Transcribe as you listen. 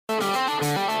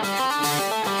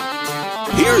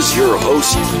here's your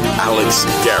host, Alex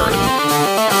Garrett.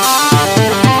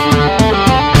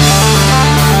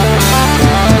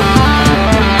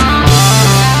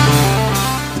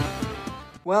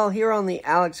 Well, here on the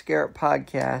Alex Garrett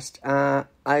podcast,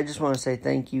 I just want to say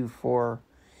thank you for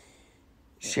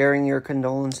sharing your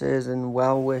condolences and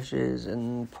well wishes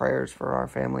and prayers for our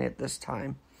family at this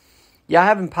time. Yeah, I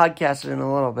haven't podcasted in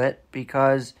a little bit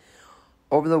because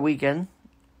over the weekend,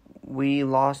 we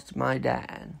lost my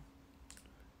dad,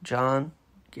 Johnny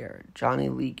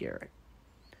Lee Garrett,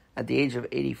 at the age of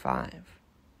 85.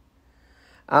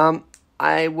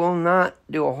 I will not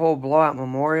do a whole blowout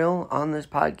memorial on this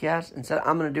podcast. Instead,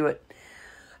 I'm going to do it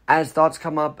as thoughts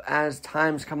come up, as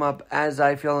times come up, as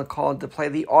I feel called to play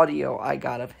the audio I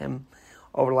got of him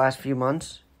over the last few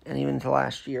months and even to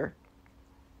last year.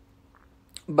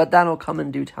 But that'll come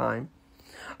in due time.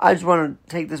 I just want to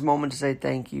take this moment to say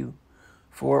thank you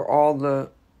for all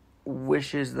the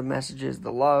wishes, the messages,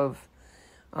 the love.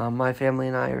 My family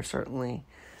and I are certainly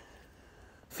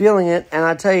feeling it. And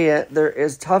I tell you, there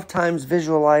is tough times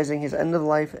visualizing his end of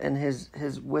life and his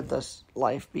with us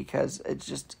life, because it's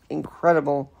just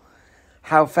incredible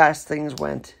how fast things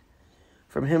went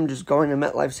from him just going to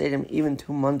MetLife Stadium even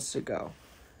 2 months ago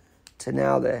to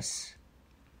now this.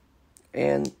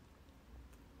 And,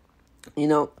 you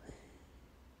know,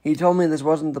 he told me this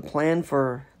wasn't the plan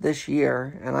for this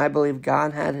year, and I believe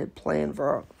God had a plan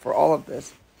for all of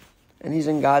this, and he's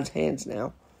in God's hands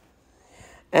now.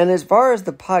 And as far as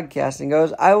the podcasting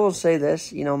goes, I will say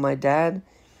this, my dad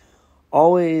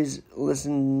always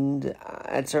listened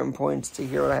at certain points to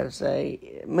hear what I had to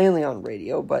say, mainly on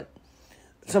radio, but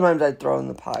sometimes I'd throw in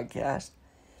the podcast.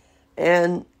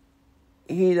 And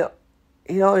he'd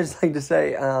always like to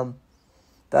say that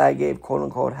I gave,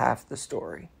 quote-unquote, half the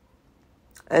story.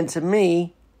 And to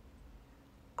me,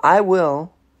 I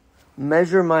will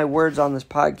measure my words on this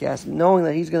podcast knowing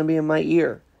that he's going to be in my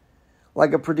ear,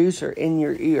 like a producer in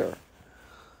your ear.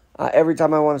 Every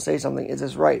time I want to say something, is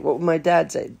this right? What would my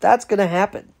dad say? That's going to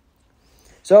happen.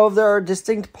 So if there are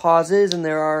distinct pauses and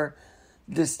there are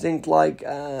distinct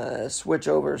switch-arounds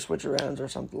or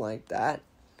something like that,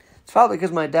 it's probably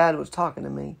because my dad was talking to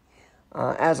me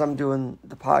as I'm doing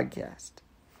the podcast.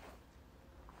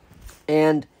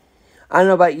 And I don't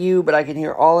know about you, but I can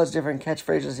hear all his different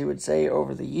catchphrases he would say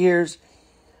over the years,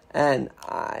 and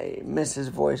I miss his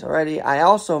voice already. I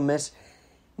also miss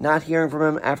not hearing from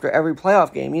him after every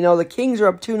playoff game. The Kings are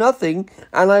up 2-0,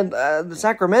 and the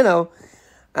Sacramento,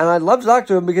 and I'd love to talk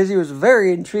to him because he was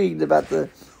very intrigued about the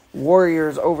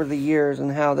Warriors over the years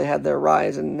and how they had their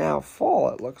rise and now fall,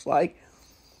 it looks like.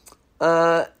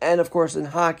 And of course, in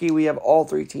hockey, we have all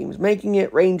three teams making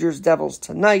it. Rangers, Devils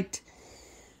tonight.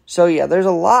 So yeah, there's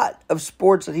a lot of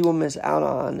sports that he will miss out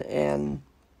on. And,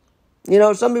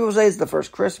 some people say it's the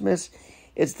first Christmas,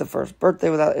 it's the first birthday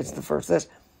it's the first this.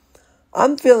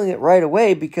 I'm feeling it right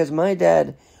away because my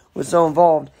dad was so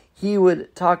involved. He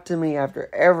would talk to me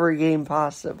after every game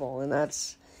possible. And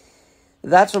that's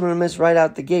what I'm going to miss right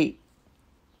out the gate.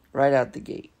 Right out the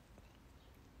gate.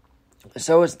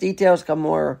 So as details come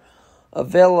more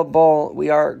available, we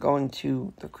are going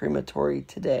to the crematory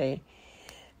today.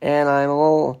 And I'm a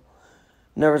little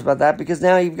nervous about that because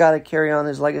now you've got to carry on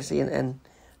his legacy and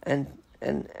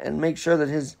make sure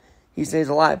that he stays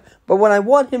alive. But what I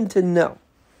want him to know,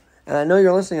 and I know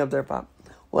you're listening up there, Pop,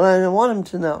 what I want him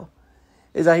to know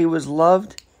is that he was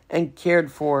loved and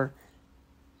cared for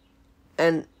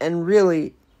and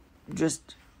really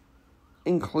just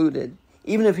included.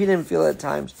 Even if he didn't feel it at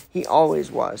times, he always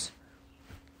was.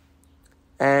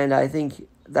 And I think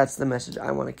that's the message I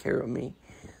want to carry with me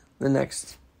the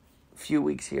next few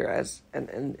weeks here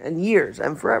and years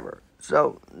and forever.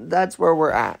 So that's where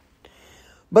we're at.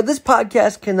 But this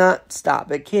podcast cannot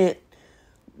stop. It can't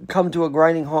come to a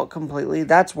grinding halt completely.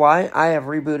 That's why I have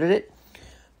rebooted it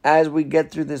as we get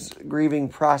through this grieving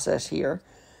process here.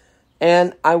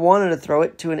 And I wanted to throw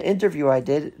it to an interview I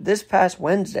did this past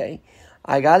Wednesday.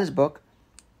 I got his book.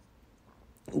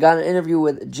 Got an interview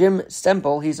with Jim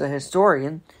Stempel. He's a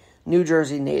historian, New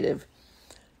Jersey native.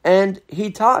 And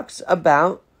he talks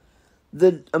about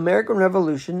the American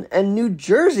Revolution and New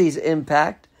Jersey's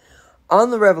impact on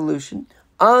the Revolution,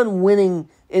 on winning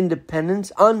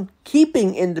independence, on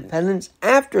keeping independence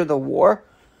after the war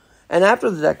and after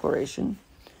the Declaration.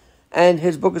 And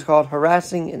his book is called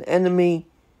Harassing an Enemy.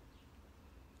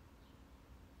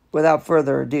 Without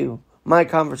further ado, my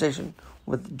conversation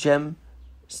with Jim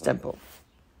Stempel.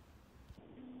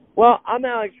 Well, I'm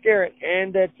Alex Garrett,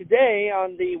 and today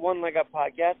on the One Leg Up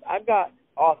podcast, I've got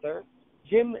author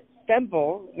Jim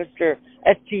Stempel, Mr.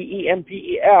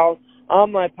 Stempel,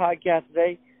 on my podcast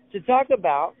today to talk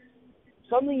about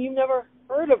something you've never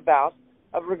heard about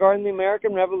regarding the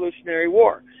American Revolutionary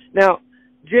War. Now,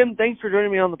 Jim, thanks for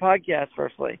joining me on the podcast,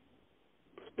 firstly.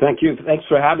 Thank you. Thanks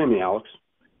for having me, Alex.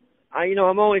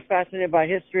 I'm always fascinated by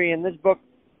history, and this book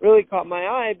really caught my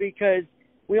eye because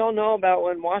we all know about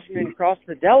when Washington crossed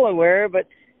the Delaware, but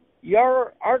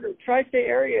our tri-state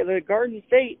area, the Garden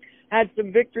State, had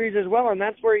some victories as well, and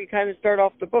that's where you kind of start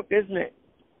off the book, isn't it?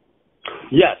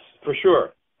 Yes, for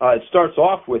sure. It starts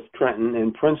off with Trenton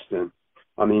and Princeton.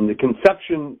 I mean,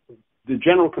 the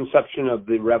general conception of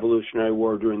the Revolutionary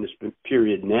War during this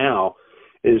period now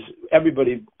is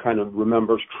everybody kind of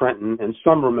remembers Trenton, and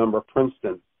some remember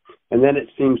Princeton. And then it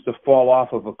seems to fall off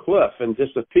of a cliff and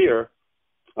disappear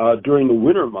during the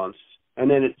winter months,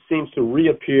 and then it seems to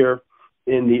reappear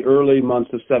in the early months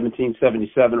of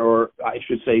 1777, or I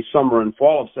should say summer and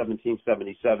fall of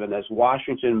 1777, as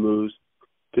Washington moves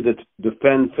to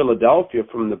defend Philadelphia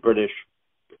from the British.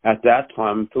 At that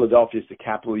time, Philadelphia is the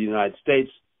capital of the United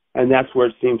States, and that's where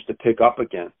it seems to pick up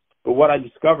again. But what I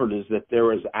discovered is that there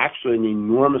was actually an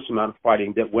enormous amount of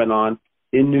fighting that went on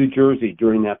in New Jersey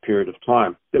during that period of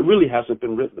time that really hasn't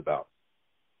been written about.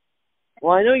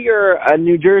 Well, I know you're a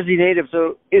New Jersey native,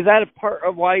 so is that a part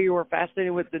of why you were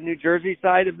fascinated with the New Jersey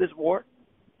side of this war?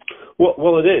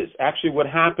 Well, it is. Actually, what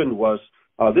happened was,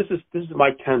 this is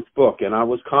my 10th book, and I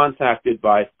was contacted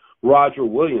by Roger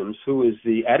Williams, who is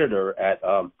the editor at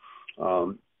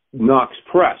Knox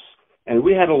Press, and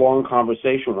we had a long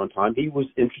conversation one time. He was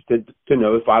interested to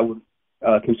know if I would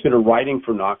consider writing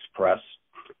for Knox Press,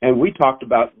 and we talked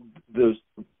about the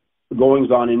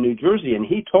goings-on in New Jersey, and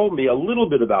he told me a little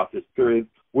bit about this period,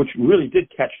 which really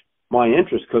did catch my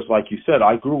interest because, like you said,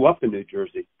 I grew up in New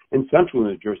Jersey, in central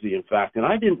New Jersey, in fact, and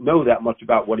I didn't know that much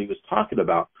about what he was talking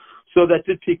about, so that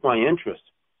did pique my interest.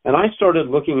 And I started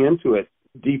looking into it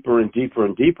deeper and deeper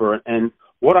and deeper, and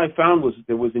what I found was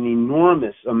there was an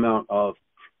enormous amount of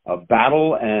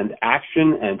battle and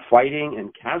action and fighting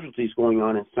and casualties going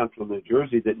on in central New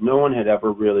Jersey that no one had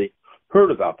ever really heard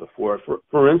about before.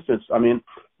 For instance, I mean,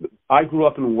 I grew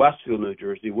up in Westfield, New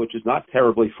Jersey, which is not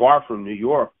terribly far from New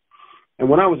York. And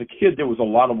when I was a kid, there was a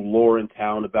lot of lore in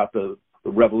town about the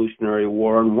Revolutionary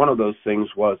War. And one of those things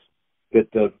was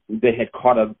that they had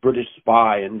caught a British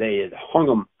spy and they had hung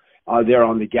him there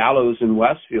on the gallows in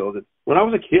Westfield. When I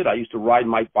was a kid, I used to ride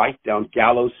my bike down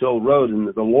Gallows Hill Road, and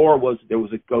the lore was there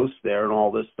was a ghost there and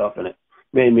all this stuff, and it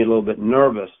made me a little bit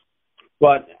nervous.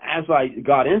 But as I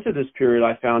got into this period,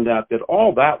 I found out that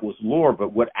all that was lore,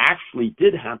 but what actually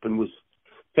did happen was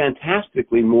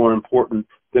fantastically more important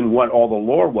than what all the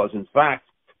lore was. In fact,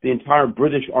 the entire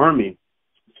British Army,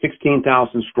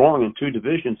 16,000 strong in 2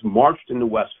 divisions, marched into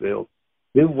Westfield,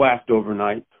 bivouacked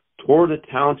overnight, tore the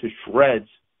town to shreds,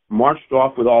 marched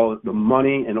off with all of the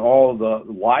money and all of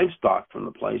the livestock from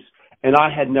the place, and I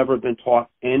had never been taught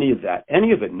any of that.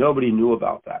 Any of it. Nobody knew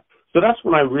about that. So that's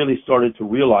when I really started to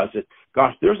realize that,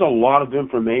 gosh, there's a lot of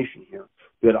information here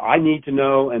that I need to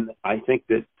know, and I think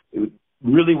that it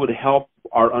really would help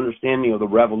our understanding of the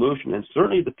revolution, and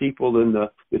certainly the people in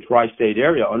the tri-state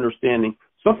area understanding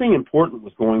something important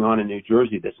was going on in New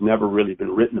Jersey that's never really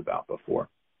been written about before.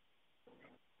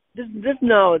 This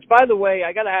knowledge, by the way,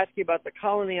 I got to ask you about the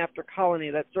colony after colony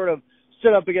that sort of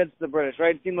stood up against the British,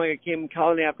 right? It seemed like it came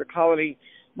colony after colony.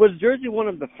 Was Jersey one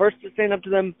of the first to stand up to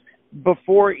them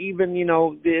before even,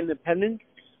 the independence?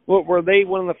 Were they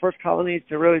one of the first colonies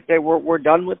to really say, we're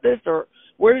done with this? Or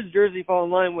where does Jersey fall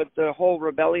in line with the whole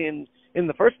rebellion in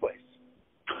the first place?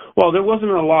 Well, there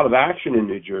wasn't a lot of action in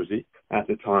New Jersey at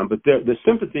the time, but the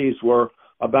sympathies were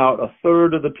about a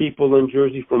third of the people in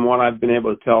Jersey, from what I've been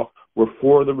able to tell, were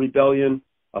for the rebellion,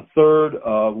 a third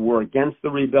were against the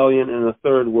rebellion, and a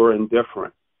third were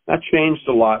indifferent. That changed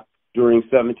a lot during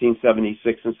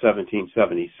 1776 and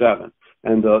 1777,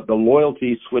 and the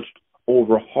loyalty switched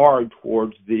over hard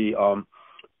towards the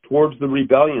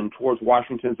rebellion, towards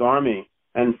Washington's army,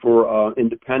 and for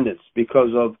independence because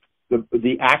of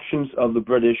the actions of the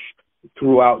British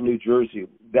throughout New Jersey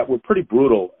that were pretty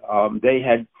brutal. They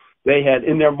had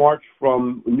in their march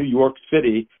from New York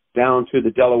City down to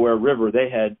the Delaware River, they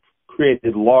had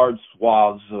created large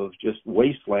swaths of just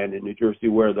wasteland in New Jersey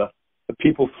where the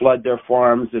people fled their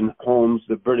farms and homes.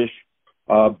 The British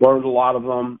burned a lot of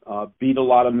them, beat a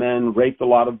lot of men, raped a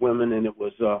lot of women, and it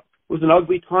was an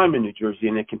ugly time in New Jersey,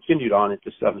 and it continued on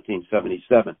into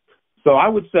 1777. So I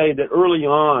would say that early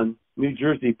on, New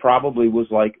Jersey probably was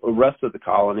like the rest of the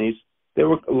colonies. They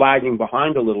were lagging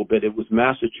behind a little bit. It was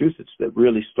Massachusetts that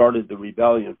really started the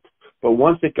rebellion. But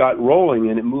once it got rolling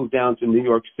and it moved down to New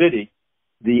York City,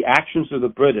 the actions of the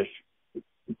British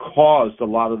caused a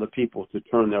lot of the people to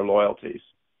turn their loyalties.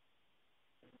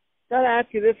 Gotta ask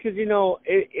you this because,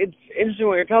 it's interesting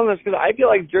what you're telling us, because I feel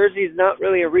like Jersey is not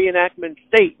really a reenactment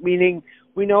state, meaning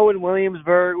we know in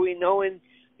Williamsburg, we know in,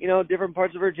 different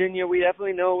parts of Virginia, we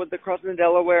definitely know with the crossing of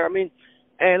Delaware,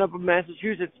 and up in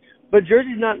Massachusetts, but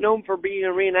Jersey's not known for being a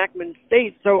reenactment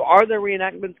state, so are there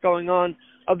reenactments going on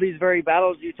of these very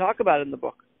battles you talk about in the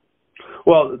book?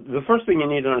 Well, the first thing you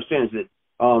need to understand is that,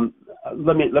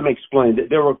 let me explain, that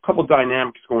there were a couple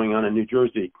dynamics going on in New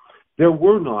Jersey. There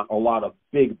were not a lot of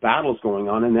big battles going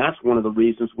on, and that's one of the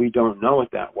reasons we don't know it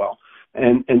that well.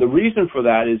 And the reason for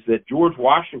that is that George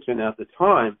Washington at the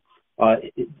time,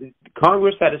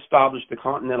 Congress had established the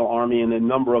Continental Army in a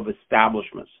number of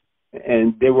establishments,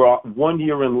 and they were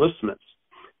one-year enlistments.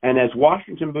 And as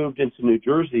Washington moved into New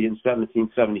Jersey in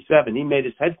 1777, he made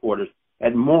his headquarters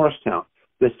at Morristown,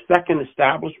 the second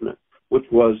establishment, which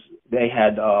was, they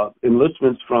had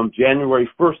enlistments from January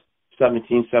 1st,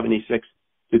 1776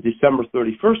 to December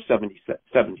 31st,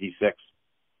 1776.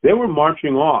 They were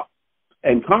marching off,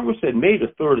 and Congress had made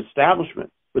a third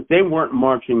establishment, but they weren't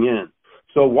marching in.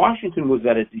 So Washington was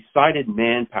at a decided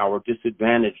manpower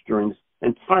disadvantage during this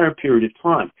entire period of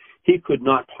time. He could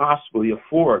not possibly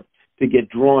afford to get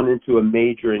drawn into a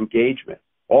major engagement.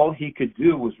 All he could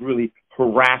do was really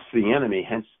harass the enemy,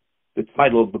 hence the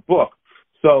title of the book.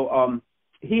 So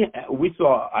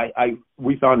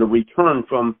we found a return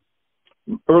from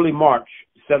early March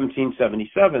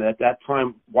 1777. At that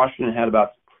time, Washington had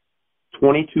about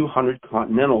 2,200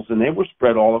 Continentals, and they were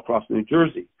spread all across New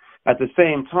Jersey. At the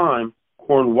same time,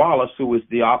 Cornwallis, who was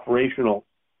the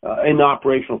in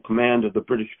operational command of the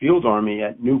British Field Army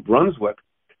at New Brunswick,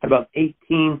 had about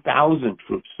 18,000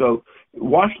 troops. So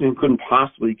Washington couldn't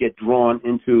possibly get drawn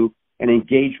into an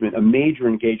engagement, a major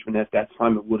engagement at that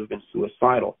time. It would have been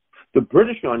suicidal. The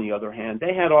British, on the other hand,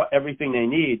 they had everything they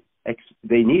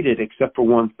needed except for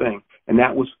one thing, and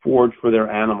that was forage for their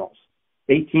animals.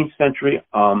 18th century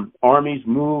armies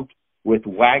moved with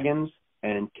wagons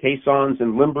and caissons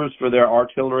and limbers for their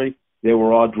artillery. They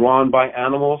were all drawn by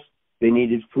animals. They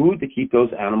needed food to keep those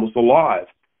animals alive.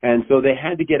 And so they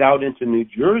had to get out into New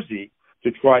Jersey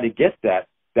to try to get that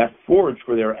forage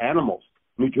for their animals.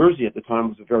 New Jersey at the time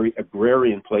was a very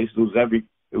agrarian place. It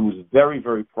was very,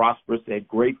 very prosperous. They had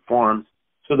great farms.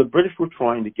 So the British were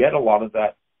trying to get a lot of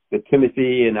that, the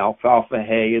timothy and alfalfa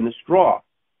hay and the straw.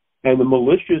 And the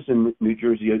militias in New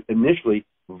Jersey initially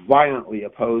violently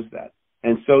opposed that.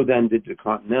 And so then did the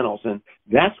Continentals. And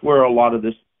that's where a lot of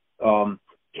this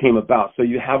came about. So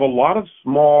you have a lot of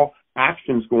small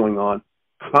actions going on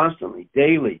constantly,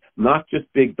 daily, not just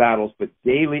big battles, but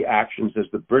daily actions as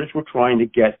the British were trying to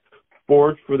get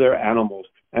forage for their animals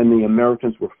and the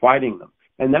Americans were fighting them.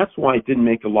 And that's why it didn't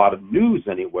make a lot of news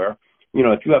anywhere.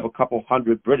 If you have a couple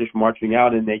hundred British marching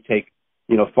out and they take,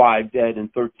 5 dead and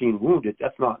 13 wounded,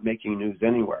 that's not making news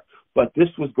anywhere. But this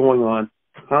was going on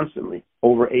constantly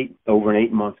over an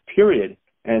 8-month period.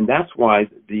 And that's why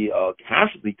the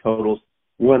casualty totals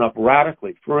went up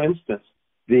radically. For instance,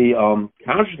 the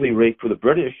casualty rate for the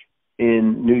British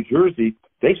in New Jersey,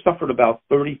 they suffered about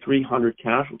 3,300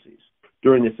 casualties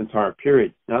during this entire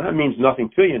period. Now, that means nothing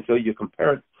to you until you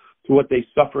compare it to what they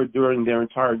suffered during their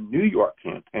entire New York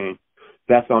campaign.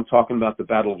 I'm talking about the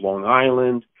Battle of Long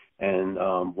Island and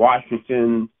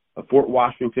Washington, Fort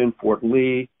Washington, Fort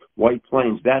Lee, White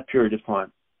Plains, that period of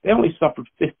time. They only suffered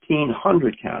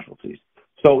 1,500 casualties.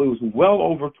 So it was well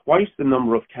over twice the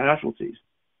number of casualties,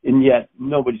 and yet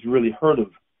nobody's really heard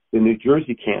of the New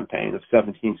Jersey campaign of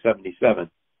 1777.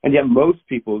 And yet most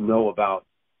people know about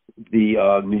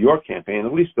the New York campaign,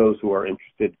 at least those who are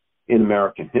interested in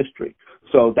American history.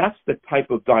 So that's the type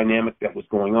of dynamic that was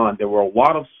going on. There were a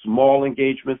lot of small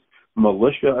engagements,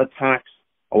 militia attacks,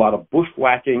 a lot of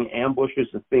bushwhacking, ambushes,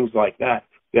 and things like that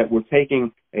were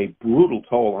taking a brutal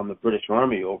toll on the British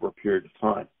Army over a period of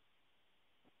time.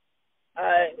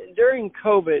 During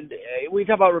COVID, we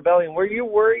talk about rebellion. Were you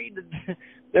worried that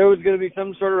there was going to be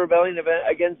some sort of rebellion event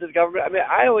against this government?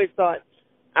 I always thought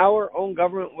our own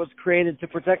government was created to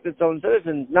protect its own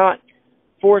citizens, not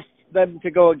force them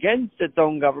to go against its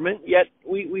own government. Yet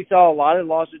we saw a lot of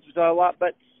lawsuits. We saw a lot.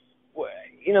 But,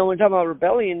 when talking about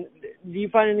rebellion, do you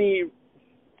find any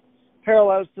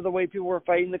parallels to the way people were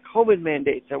fighting the COVID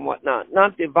mandates and whatnot?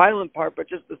 Not the violent part, but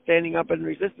just the standing up and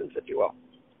resistance, if you will.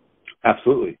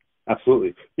 Absolutely.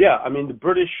 Yeah, the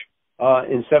British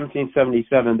in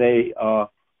 1777, they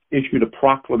issued a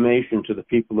proclamation to the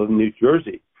people of New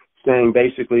Jersey saying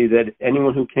basically that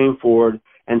anyone who came forward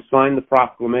and signed the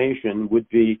proclamation would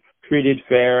be treated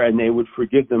fair and they would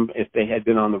forgive them if they had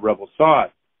been on the rebel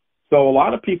side. So a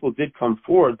lot of people did come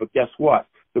forward, but guess what?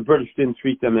 The British didn't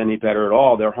treat them any better at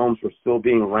all. Their homes were still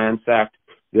being ransacked.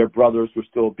 Their brothers were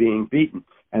still being beaten.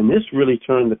 And this really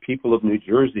turned the people of New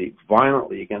Jersey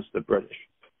violently against the British.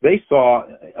 They saw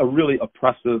a really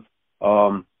oppressive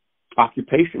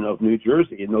occupation of New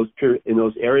Jersey in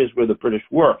those areas where the British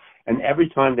were. And every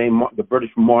time the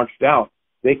British marched out,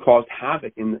 they caused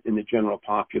havoc in the general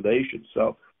population.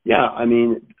 So, yeah, I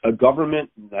mean, a government,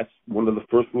 that's one of the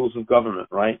first rules of government,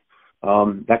 right?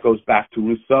 That goes back to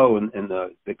Rousseau and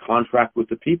the contract with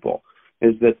the people,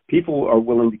 is that people are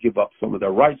willing to give up some of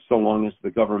their rights so long as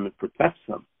the government protects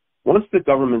them. Once the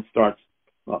government starts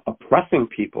oppressing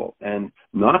people and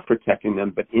not protecting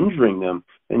them but injuring them,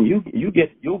 then you'll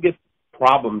get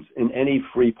problems in any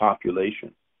free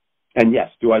population. And yes,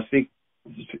 do I see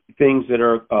things that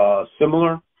are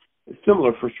similar?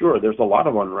 Similar for sure. There's a lot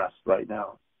of unrest right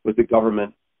now with the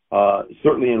government,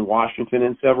 certainly in Washington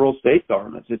and several state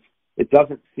governments. It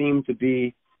doesn't seem to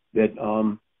be that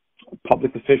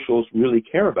public officials really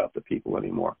care about the people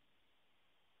anymore.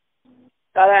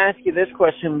 Gotta ask you this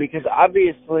question, because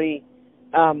obviously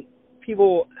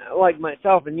people like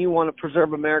myself and you want to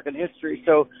preserve American history.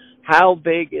 So how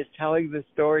big is telling the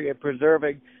story and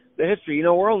preserving the history? You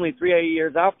know, we're only 3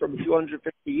 years out from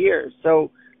 250 years.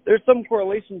 So there's some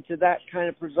correlation to that kind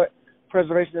of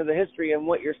preservation of the history and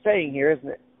what you're saying here, isn't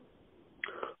it?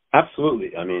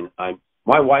 Absolutely. I mean,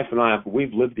 my wife and I,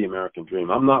 we've lived the American dream.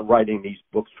 I'm not writing these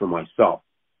books for myself.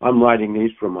 I'm writing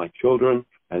these for my children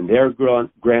and their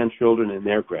grandchildren and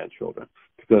their grandchildren,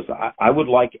 because I would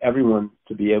like everyone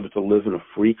to be able to live in a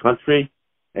free country,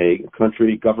 a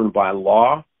country governed by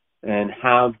law, and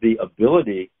have the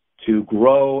ability to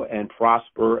grow and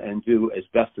prosper and do as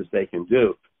best as they can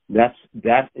do.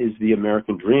 That is the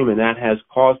American dream, and that has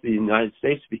caused the United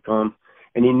States to become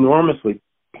an enormously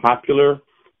popular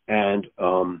and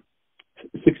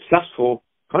successful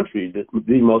country,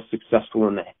 the most successful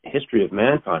in the history of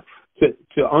mankind.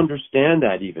 To understand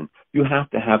that, even, you have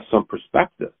to have some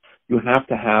perspective. You have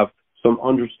to have some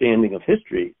understanding of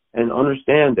history and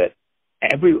understand that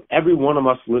every one of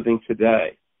us living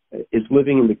today is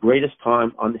living in the greatest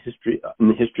time in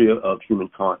the history of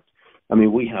humankind. I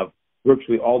mean, we have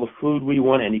virtually all the food we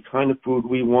want, any kind of food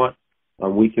we want.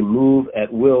 We can move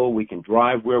at will. We can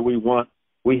drive where we want.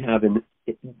 We have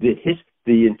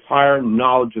the entire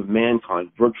knowledge of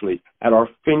mankind virtually at our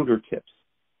fingertips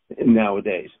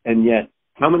nowadays. And yet,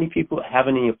 how many people have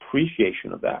any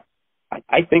appreciation of that?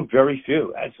 I think very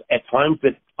few. At times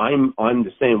that I'm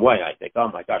the same way. I think, oh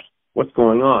my gosh, what's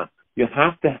going on? You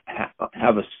have to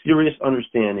have a serious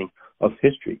understanding of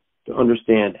history to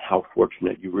understand how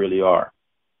fortunate you really are.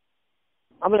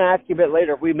 I'm going to ask you a bit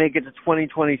later if we make it to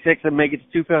 2026 and make it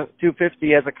to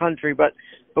 250 as a country. But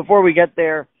before we get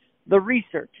there, the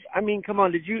research. I mean, come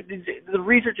on, did the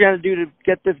research you had to do to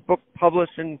get this book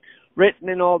published and written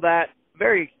and all that,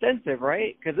 very extensive,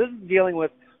 right? Because this is dealing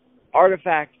with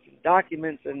artifacts,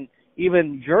 documents, and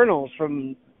even journals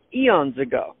from eons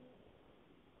ago.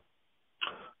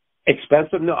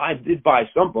 Expensive? No, I did buy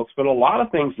some books, but a lot of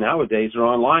things nowadays are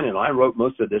online, and I wrote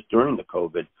most of this during the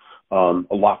COVID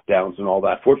lockdowns and all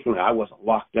that. Fortunately, I wasn't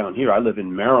locked down here. I live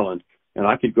in Maryland, and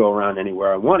I could go around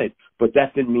anywhere I wanted, but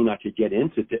that didn't mean I could get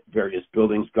into various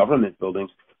buildings, government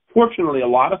buildings. Fortunately, a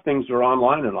lot of things are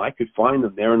online, and I could find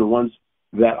them there, and the ones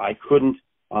that I couldn't,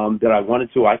 that I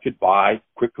wanted to, I could buy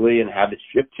quickly and have it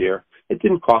shipped here. It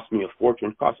didn't cost me a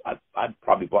fortune. I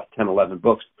probably bought 10, 11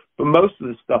 books, but most of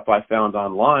the stuff I found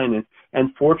online, and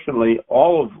fortunately,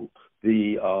 all of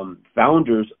the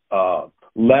founders'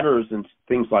 letters and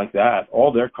things like that,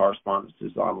 all their correspondence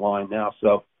is online now.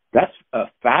 So that's a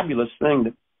fabulous thing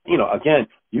that, you know, again,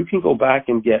 you can go back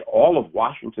and get all of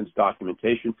Washington's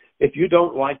documentation. If you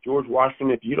don't like George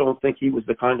Washington, if you don't think he was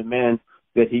the kind of man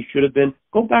that he should have been,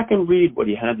 go back and read what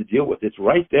he had to deal with. It's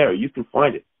right there. You can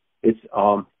find it. It's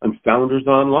on Founders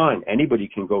Online. Anybody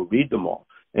can go read them all.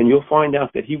 And you'll find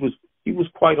out that he was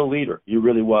quite a leader. He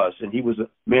really was. And he was a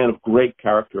man of great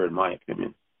character, in my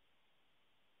opinion.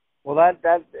 Well,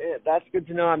 that's good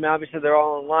to know. I mean, obviously they're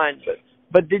all online,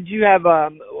 but did you have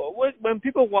when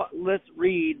people let's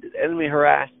read Enemy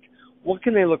Harassed, what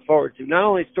can they look forward to? Not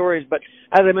only stories, but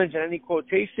as I mentioned, any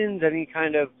quotations, any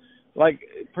kind of like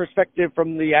perspective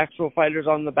from the actual fighters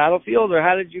on the battlefield, or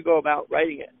how did you go about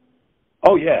writing it?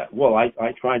 Oh yeah, well I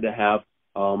tried to have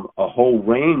a whole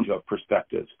range of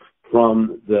perspectives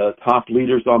from the top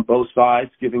leaders on both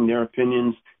sides giving their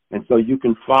opinions, and so you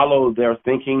can follow their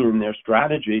thinking and their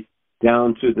strategy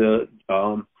down to the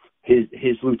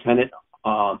his lieutenant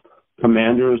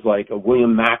commanders like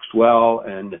William Maxwell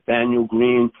and Nathaniel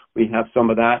Greene. We have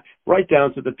some of that, right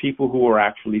down to the people who are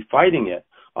actually fighting it.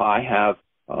 I have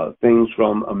things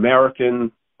from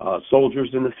American soldiers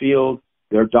in the field,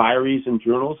 their diaries and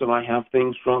journals, and I have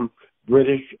things from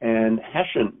British and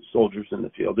Hessian soldiers in the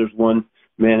field. There's one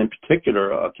man in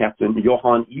particular, Captain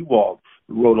Johann Ewald,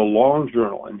 who wrote a long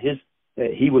journal, and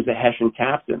he was a Hessian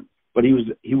captain, but he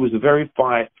was a very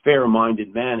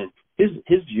fair-minded man, and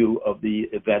his view of the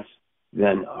events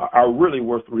then are really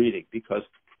worth reading, because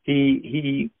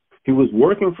he was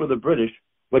working for the British,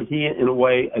 but he in a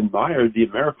way admired the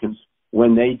Americans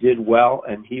when they did well,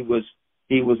 and he was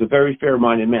a very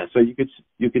fair-minded man. So you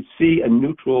could see a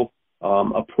neutral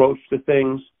approach to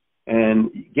things, and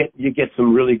you get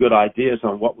some really good ideas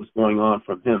on what was going on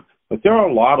from him. But there are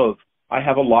I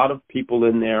have a lot of people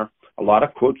in there, a lot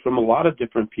of quotes from a lot of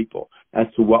different people as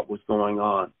to what was going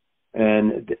on,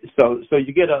 and so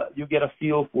you get a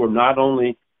feel for not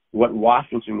only what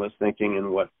Washington was thinking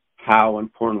and what Howe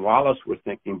and Cornwallis were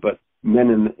thinking, but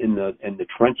men in the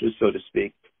trenches, so to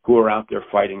speak, who are out there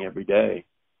fighting every day.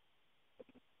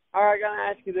 All right, I gotta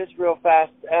ask you this real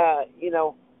fast.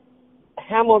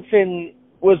 Hamilton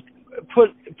was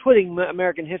putting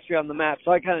American history on the map,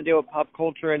 so I kind of deal with pop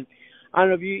culture, and I don't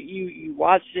know if you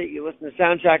watched it, you listened to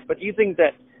soundtrack, but do you think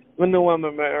that Lin-Manuel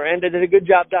Miranda did a good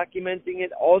job documenting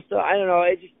it? Also, I don't know,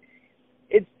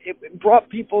 it brought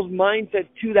people's mindset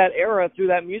to that era through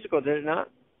that musical, did it not?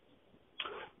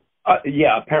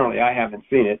 Yeah, apparently I haven't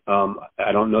seen it.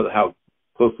 I don't know how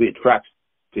closely it tracks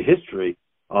to history.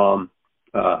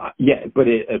 Yeah, but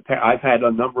I've had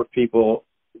a number of people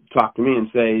talk to me and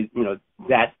say,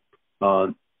 that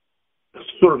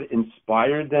sort of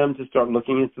inspired them to start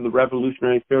looking into the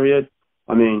Revolutionary period.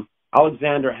 I mean,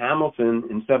 Alexander Hamilton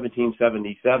in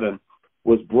 1777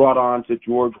 was brought on to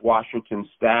George Washington's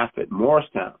staff at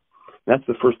Morristown. That's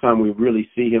the first time we really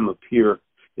see him appear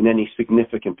in any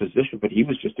significant position, but he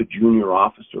was just a junior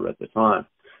officer at the time.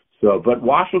 But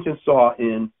Washington saw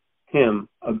in him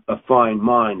a fine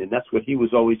mind, and that's what he was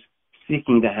always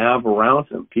seeking to have around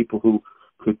him, people who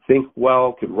could think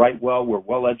well, could write well, were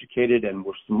well educated, and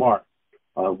were smart.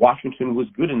 Washington was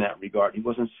good in that regard. He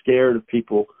wasn't scared of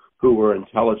people who were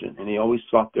intelligent, and he always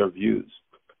sought their views.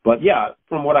 But yeah,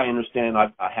 from what I understand,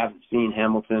 I haven't seen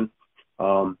Hamilton,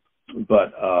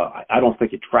 but I don't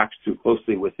think it tracks too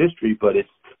closely with history, but it's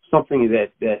something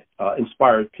that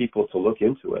inspired people to look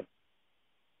into it.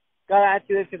 Gotta ask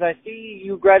you this, because I see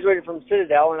you graduated from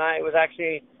Citadel, and I was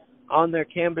actually on their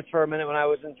campus for a minute when I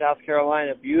was in South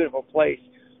Carolina, a beautiful place.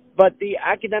 But the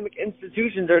academic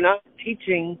institutions are not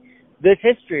teaching this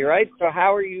history, right? So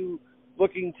how are you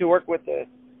looking to work with the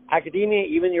academia,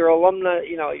 even your alumni,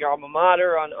 your alma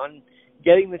mater, on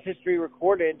getting this history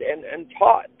recorded and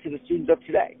taught to the students of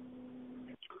today?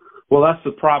 Well, that's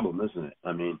the problem, isn't it?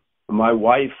 I mean, my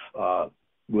wife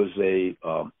was a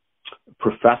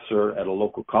professor at a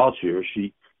local college here.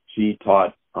 She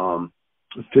taught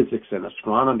physics and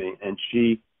astronomy, and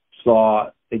she saw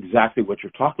exactly what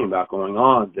you're talking about going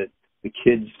on, that the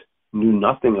kids knew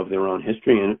nothing of their own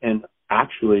history, and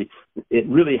actually it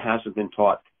really hasn't been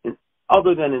taught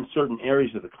other than in certain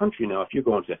areas of the country. Now, if you're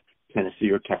going to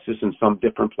Tennessee or Texas and some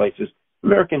different places,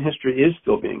 American history is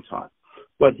still being taught.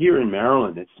 But here in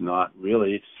Maryland, it's not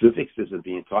really. Civics isn't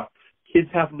being taught. Kids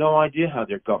have no idea how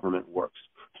their government works.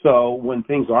 So when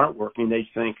things aren't working, they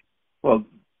think, well,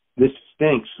 this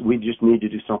stinks. We just need to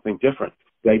do something different.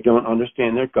 They don't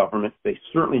understand their government. They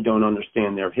certainly don't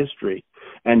understand their history.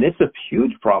 And it's a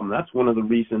huge problem. That's one of the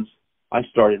reasons I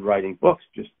started writing books,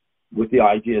 just with the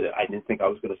idea that I didn't think I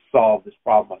was going to solve this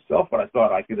problem myself, but I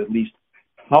thought I could at least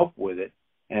help with it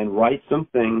and write some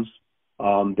things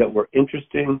that were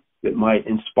interesting, that might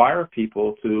inspire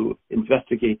people to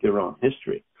investigate their own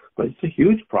history. But it's a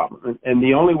huge problem. And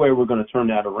the only way we're going to turn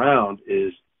that around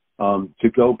is to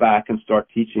go back and start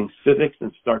teaching civics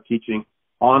and start teaching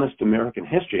honest American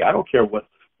history. I don't care what,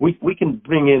 we can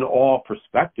bring in all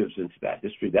perspectives into that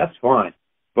history. That's fine.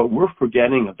 But we're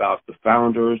forgetting about the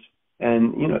founders.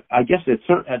 And, I guess at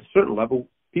a certain level,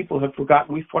 people have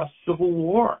forgotten we fought a civil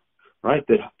war, right?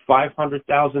 That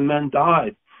 500,000 men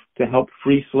died to help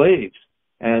free slaves.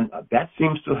 And that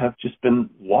seems to have just been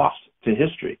lost to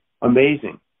history.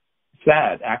 Amazing.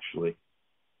 Sad, actually.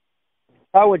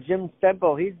 Oh, with Jim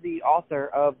Stempel. He's the author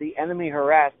of The Enemy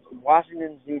Harassed,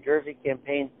 Washington's New Jersey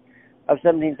Campaign of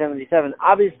 1777.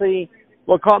 Obviously,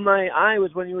 what caught my eye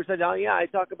was when you were saying, I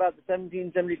talk about the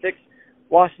 1776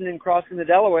 Washington crossing the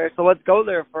Delaware, so let's go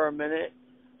there for a minute.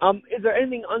 Is there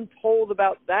anything untold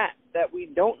about that we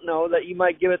don't know that you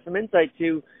might give us some insight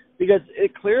to? Because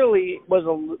it clearly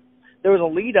there was a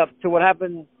lead up to what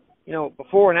happened,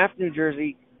 before and after New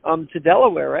Jersey, to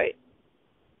Delaware, right?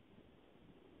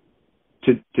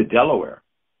 To Delaware.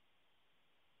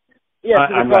 Yeah,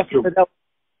 I'm not sure.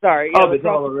 Sorry. The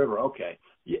Delaware River. Okay.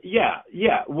 Yeah.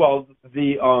 Well,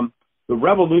 the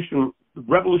Revolution the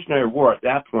Revolutionary War at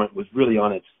that point was really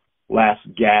on its last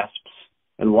gasps,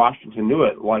 and Washington knew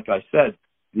it. Like I said,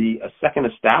 the Second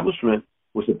Establishment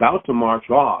was about to march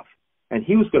off, and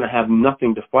he was going to have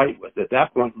nothing to fight with. At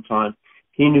that point in time,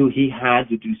 he knew he had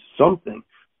to do something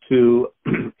to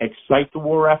excite the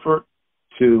war effort,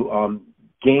 to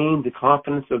gain the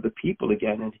confidence of the people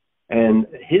again. And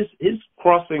his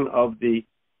crossing of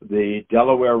the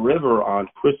Delaware River on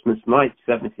Christmas night,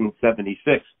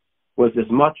 1776, was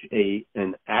as much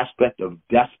an aspect of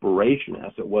desperation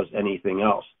as it was anything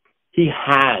else. He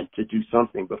had to do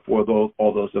something before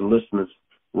all those enlistments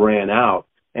ran out.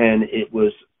 And it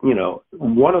was,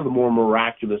 one of the more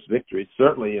miraculous victories,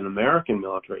 certainly in American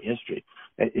military history.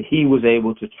 He was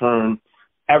able to turn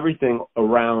everything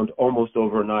around almost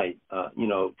overnight.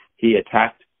 He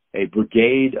attacked a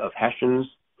brigade of Hessians,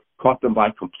 caught them by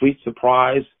complete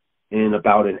surprise. In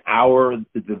about an hour,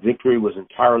 the victory was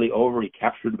entirely over. He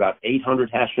captured about 800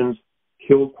 Hessians,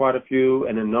 killed quite a few,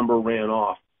 and a number ran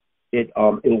off. It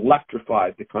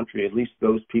electrified the country, at least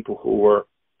those people who were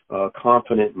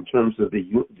confident in terms of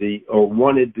or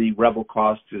wanted the rebel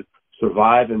cause to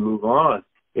survive and move on.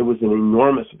 It was an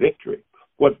enormous victory.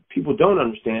 What people don't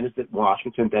understand is that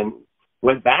Washington then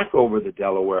went back over the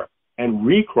Delaware and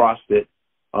recrossed it.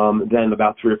 Then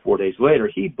about 3 or 4 days later,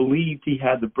 he believed he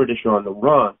had the British on the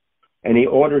run, and he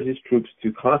ordered his troops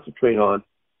to concentrate on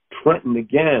Trenton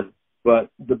again. But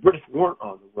the British weren't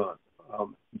on the run.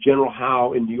 General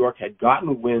Howe in New York had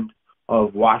gotten wind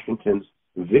of Washington's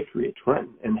victory at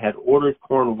Trenton and had ordered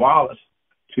Cornwallis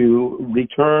to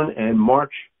return and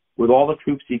march with all the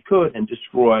troops he could and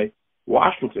destroy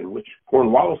Washington, which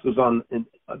Cornwallis was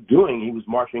doing. He was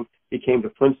marching. He came to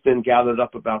Princeton, gathered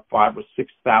up about 5,000 or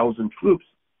 6,000 troops,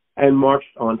 and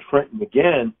marched on Trenton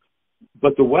again.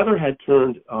 But the weather had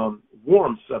turned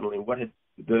warm suddenly.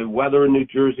 The weather in New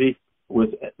Jersey was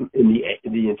in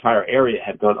the entire area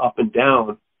had gone up and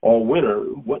down all winter.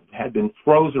 What had been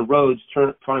frozen roads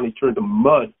finally turned to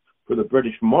mud for the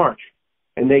British march.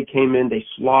 And they came in, they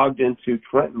slogged into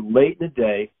Trenton late in the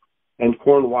day, and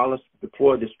Cornwallis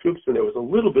deployed his troops, and there was a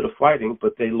little bit of fighting,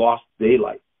 but they lost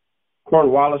daylight.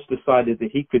 Cornwallis decided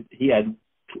that he had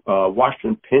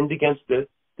Washington pinned against the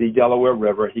Delaware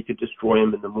River. He could destroy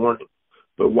him in the morning.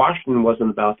 But Washington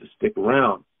wasn't about to stick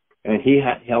around, and he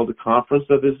had held a conference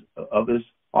of his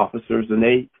officers, and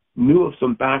they knew of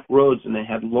some back roads, and they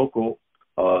had local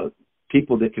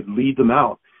people that could lead them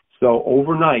out. So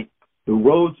overnight, the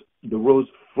roads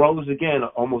froze again,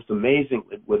 almost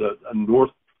amazingly, with a north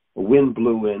wind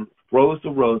blew in, froze the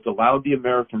roads, allowed the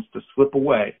Americans to slip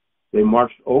away. They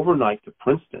marched overnight to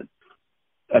Princeton,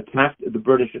 attacked the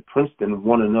British at Princeton, and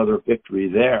won another victory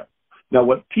there. Now,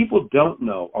 what people don't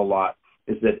know a lot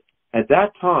is that at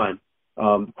that time,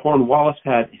 Cornwallis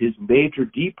had his major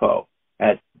depot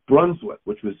at Brunswick,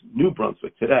 which was New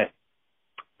Brunswick today,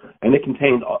 and it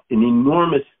contained an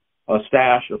enormous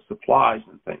stash of supplies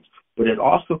and things. But it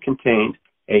also contained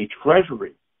a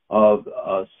treasury of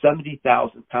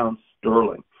 70,000 pounds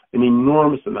sterling, an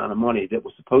enormous amount of money that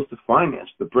was supposed to finance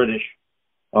the British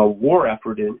war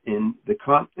effort on the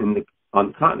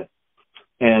continent.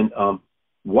 And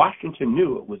Washington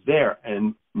knew it was there,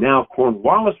 and now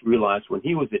Cornwallis realized when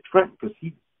he was at Trenton, because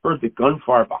he heard the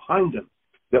gunfire behind him,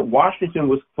 that Washington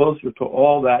was closer to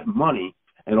all that money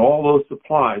and all those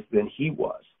supplies than he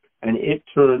was. And it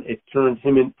turned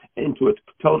him into a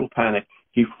total panic.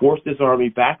 He forced his army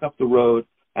back up the road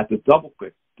at the Double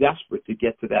Quick, desperate to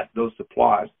get to those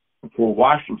supplies before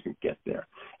Washington could get there.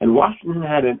 And Washington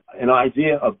had an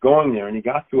idea of going there, and he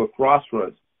got to a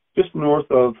crossroads just north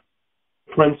of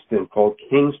Princeton called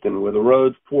Kingston, where the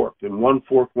roads forked, and one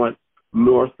fork went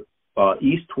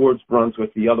east towards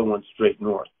Brunswick, the other one straight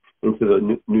north into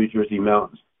the New Jersey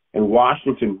mountains. And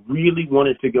Washington really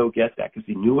wanted to go get that because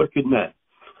he knew what it could mean.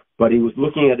 But he was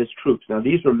looking at his troops. Now,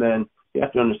 these are men, you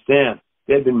have to understand,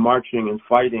 they'd been marching and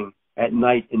fighting at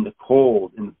night in the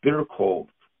cold, in the bitter cold.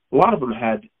 A lot of them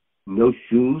had no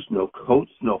shoes, no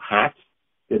coats, no hats.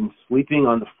 They'd been sleeping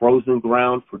on the frozen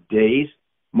ground for days,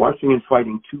 marching and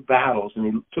fighting 2 battles. And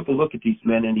he took a look at these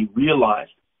men, and he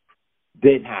realized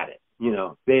they'd had it.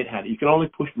 They'd had it. You can only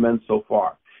push men so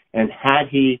far. And had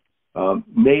he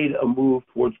made a move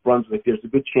towards Brunswick, there's a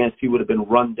good chance he would have been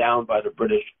run down by the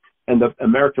British, and the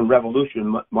American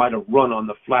Revolution might have run on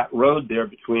the flat road there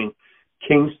between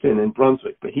Kingston and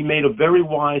Brunswick. But he made a very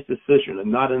wise decision,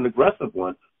 and not an aggressive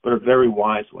one, but a very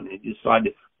wise one. He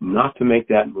decided not to make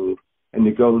that move and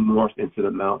to go north into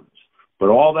the mountains. But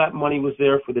all that money was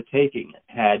there for the taking.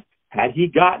 Had he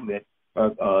gotten it,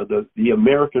 the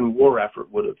American war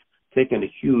effort would have taken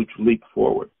a huge leap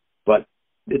forward. But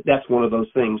that's one of those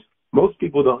things. Most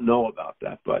people don't know about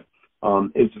that, but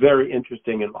it's very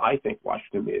interesting, and I think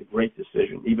Washington made a great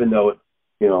decision, even though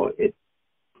it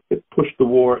pushed the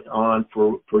war on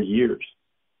for years.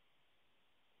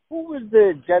 Who was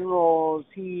the generals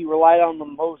he relied on the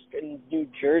most in New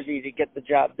Jersey to get the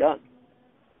job done?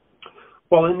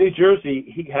 Well, in New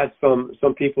Jersey, he had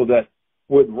some people that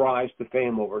would rise to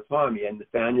fame over time. He had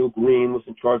Nathaniel Greene was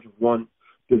in charge of one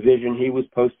division. He was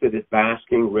posted at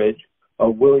Basking Ridge.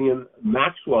 William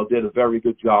Maxwell did a very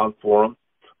good job for him.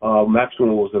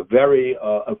 Maxwell was a very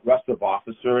aggressive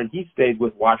officer, and he stayed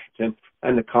with Washington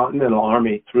and the Continental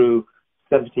Army through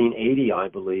 1780, I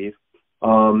believe.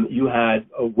 You had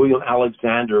William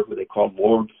Alexander, who they called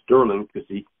Lord Stirling, because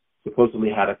he supposedly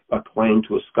had a claim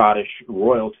to a Scottish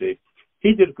royalty.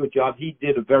 He did a good job. He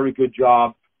did a very good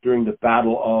job during the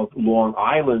Battle of Long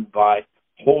Island by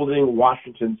holding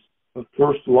Washington's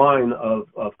first line of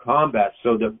combat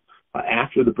so that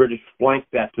after the British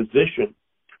flanked that position,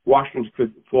 Washington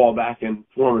could fall back and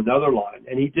form another line.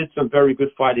 And he did some very good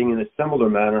fighting in a similar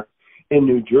manner in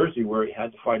New Jersey, where he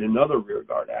had to fight another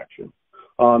rearguard action.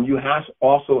 You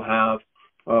also have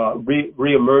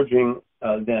re-emerging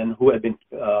then, who had been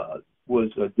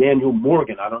was Daniel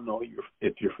Morgan. I don't know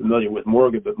if you're familiar with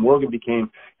Morgan, but Morgan became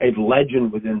a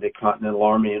legend within the Continental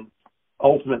Army and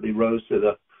ultimately rose to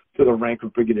the rank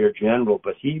of brigadier general.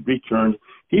 But he returned.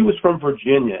 He was from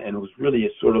Virginia and was really a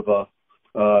sort of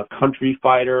a country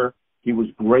fighter. He was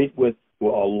great with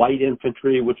light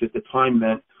infantry, which at the time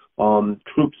meant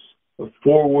troops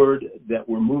forward that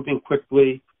were moving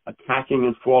quickly, attacking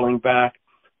and falling back.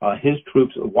 His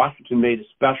troops, Washington made a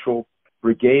special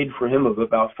brigade for him of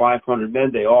about 500 men.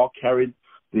 They all carried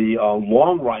the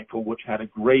long rifle, which had a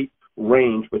great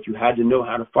range, but you had to know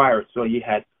how to fire it. So you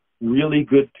had really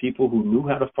good people who knew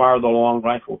how to fire the long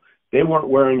rifle. They weren't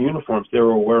wearing uniforms. They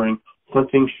were wearing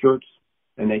hunting shirts,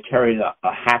 and they carried a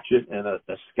hatchet and a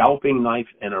scalping knife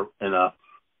and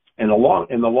the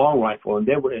long rifle, and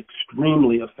they were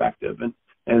extremely effective.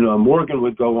 And Morgan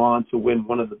would go on to win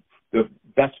one of the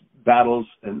best battles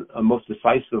and most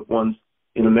decisive ones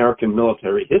in American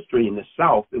military history in the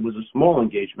South. It was a small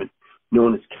engagement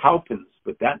known as Cowpens,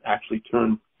 but that actually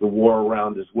turned the war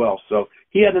around as well. So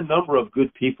he had a number of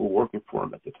good people working for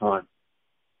him at the time.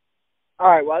 All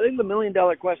right. Well, I think the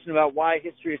million-dollar question about why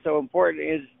history is so important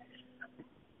is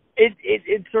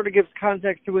it sort of gives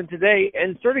context to win today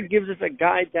and sort of gives us a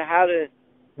guide to how to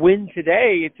win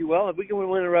today, if you will. If we can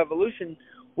win a revolution,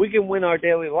 we can win our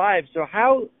daily lives. So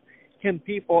how can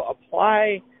people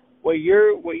apply what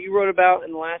you wrote about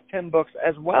in the last 10 books,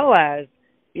 as well as,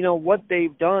 what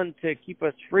they've done to keep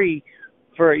us free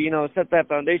for, set that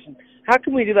foundation? How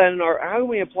can we do that how can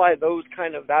we apply those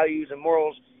kind of values and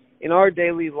morals in our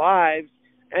daily lives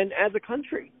and as a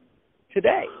country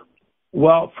today?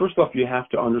 Well, first off, you have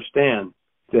to understand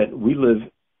that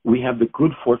we have the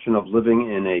good fortune of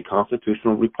living in a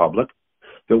constitutional republic,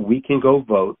 that we can go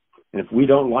vote, and if we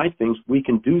don't like things, we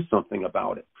can do something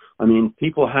about it. I mean,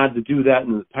 people had to do that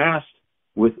in the past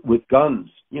with guns.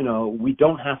 We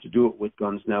don't have to do it with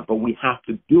guns now, but we have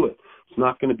to do it. It's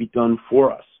not going to be done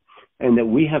for us. And that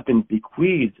we have been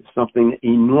bequeathed something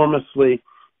enormously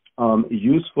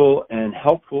useful and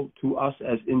helpful to us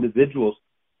as individuals,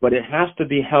 but it has to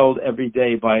be held every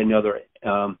day by another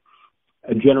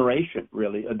a generation,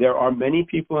 really. There are many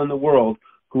people in the world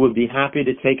who would be happy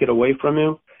to take it away from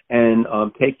you and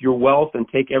take your wealth and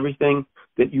take everything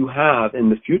that you have in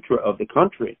the future of the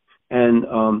country. And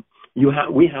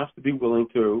we have to be willing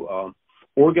to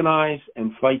organize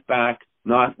and fight back,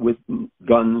 not with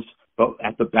guns, but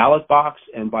at the ballot box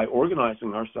and by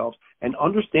organizing ourselves and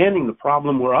understanding the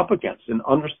problem we're up against and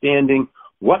understanding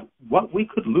what we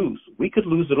could lose. We could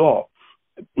lose it all,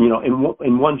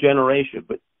 in one generation.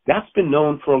 But that's been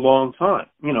known for a long time.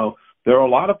 There are a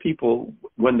lot of people,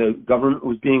 when the government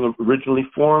was being originally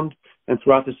formed and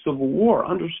throughout the Civil War,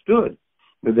 understood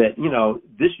that,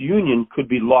 this union could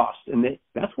be lost. And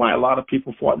that's why a lot of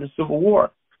people fought in the Civil War.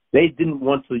 They didn't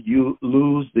want to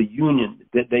lose the union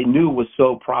that they knew was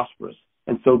so prosperous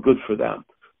and so good for them.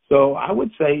 So I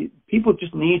would say people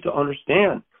just need to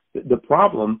understand the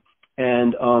problem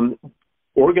and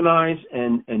organize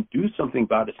and do something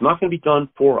about it. It's not going to be done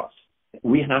for us.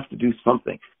 We have to do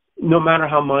something. No matter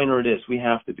how minor it is, we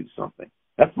have to do something.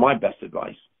 That's my best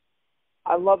advice.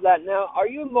 I love that. Now, are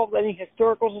you involved in any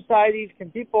historical societies?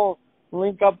 Can people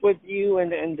link up with you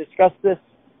and discuss this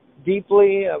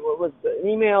deeply with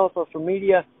email, social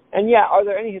media? And, are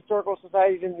there any historical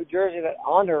societies in New Jersey that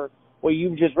honor what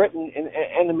you've just written in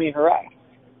Enemy Harassed?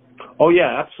 Oh,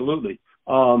 yeah, absolutely.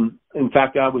 In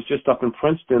fact, I was just up in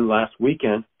Princeton last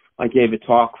weekend. I gave a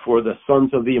talk for the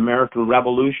Sons of the American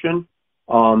Revolution.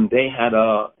 They had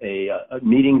a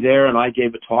meeting there, and I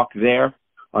gave a talk there.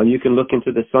 You can look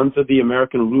into the Sons of the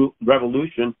American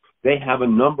Revolution. They have a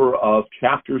number of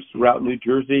chapters throughout New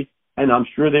Jersey, and I'm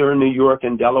sure they're in New York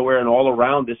and Delaware and all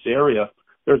around this area.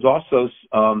 There's also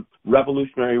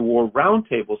Revolutionary War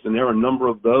roundtables, and there are a number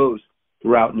of those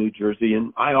throughout New Jersey,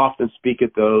 and I often speak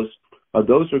at those.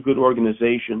 Those are good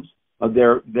organizations.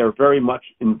 They're very much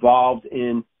involved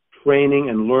in training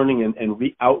and learning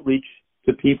and outreach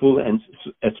to people, and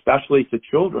especially to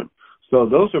children. So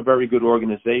those are very good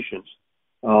organizations.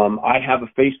 I have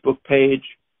a Facebook page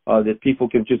that people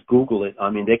can just Google it.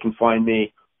 I mean, they can find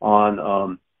me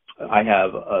on. I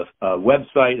have a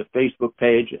website, a Facebook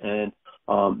page, and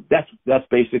that's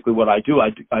basically what I do.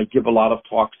 I give a lot of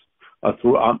talks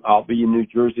through. I'll be in New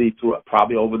Jersey through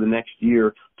probably over the next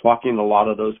year, talking a lot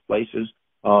of those places.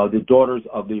 The Daughters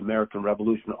of the American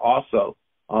Revolution also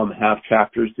have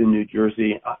chapters in New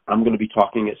Jersey. I'm going to be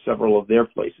talking at several of their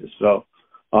places. So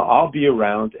I'll be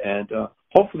around, and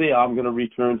hopefully I'm going to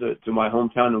return to my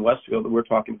hometown in Westfield. We're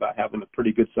talking about having a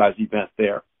pretty good-sized event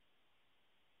there.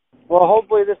 Well,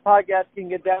 hopefully this podcast can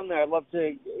get down there. I'd love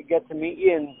to get to meet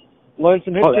you and learn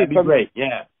some history. Oh, that'd be great,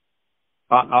 yeah.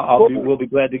 We'll be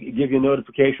glad to give you a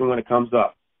notification when it comes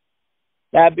up.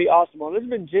 That'd be awesome. Well, this has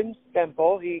been Jim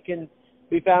Stempel. He can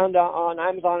be found on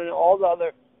Amazon and all the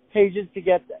other pages to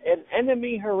get an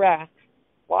Enemy Harassed,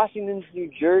 Washington's New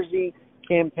Jersey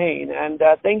campaign. And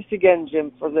thanks again,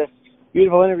 Jim, for this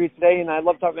beautiful interview today. And I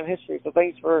love talking history, so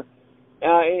thanks for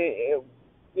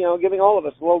giving all of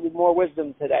us a little bit more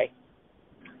wisdom today.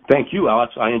 Thank you,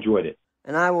 Alex. I enjoyed it.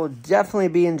 And I will definitely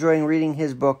be enjoying reading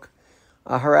his book,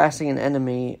 Harassing an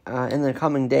Enemy, in the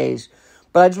coming days.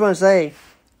 But I just want to say,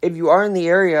 if you are in the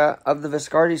area of the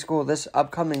Viscardi School this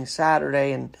upcoming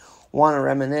Saturday and want to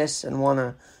reminisce and want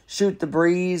to shoot the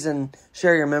breeze and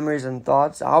share your memories and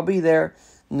thoughts, I'll be there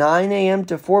 9 a.m.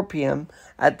 to 4 p.m.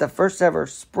 at the first ever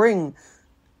Spring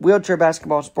Wheelchair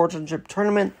Basketball Sportsmanship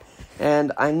Tournament.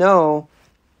 And I know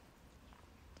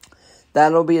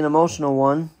that'll be an emotional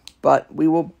one, but we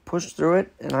will push through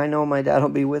it, and I know my dad will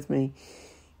be with me,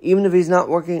 even if he's not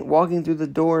walking through the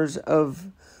doors of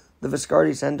the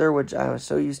Viscardi Center, which I was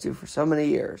so used to for so many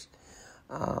years.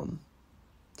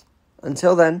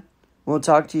 Until then, we'll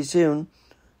talk to you soon,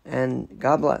 and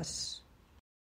God bless.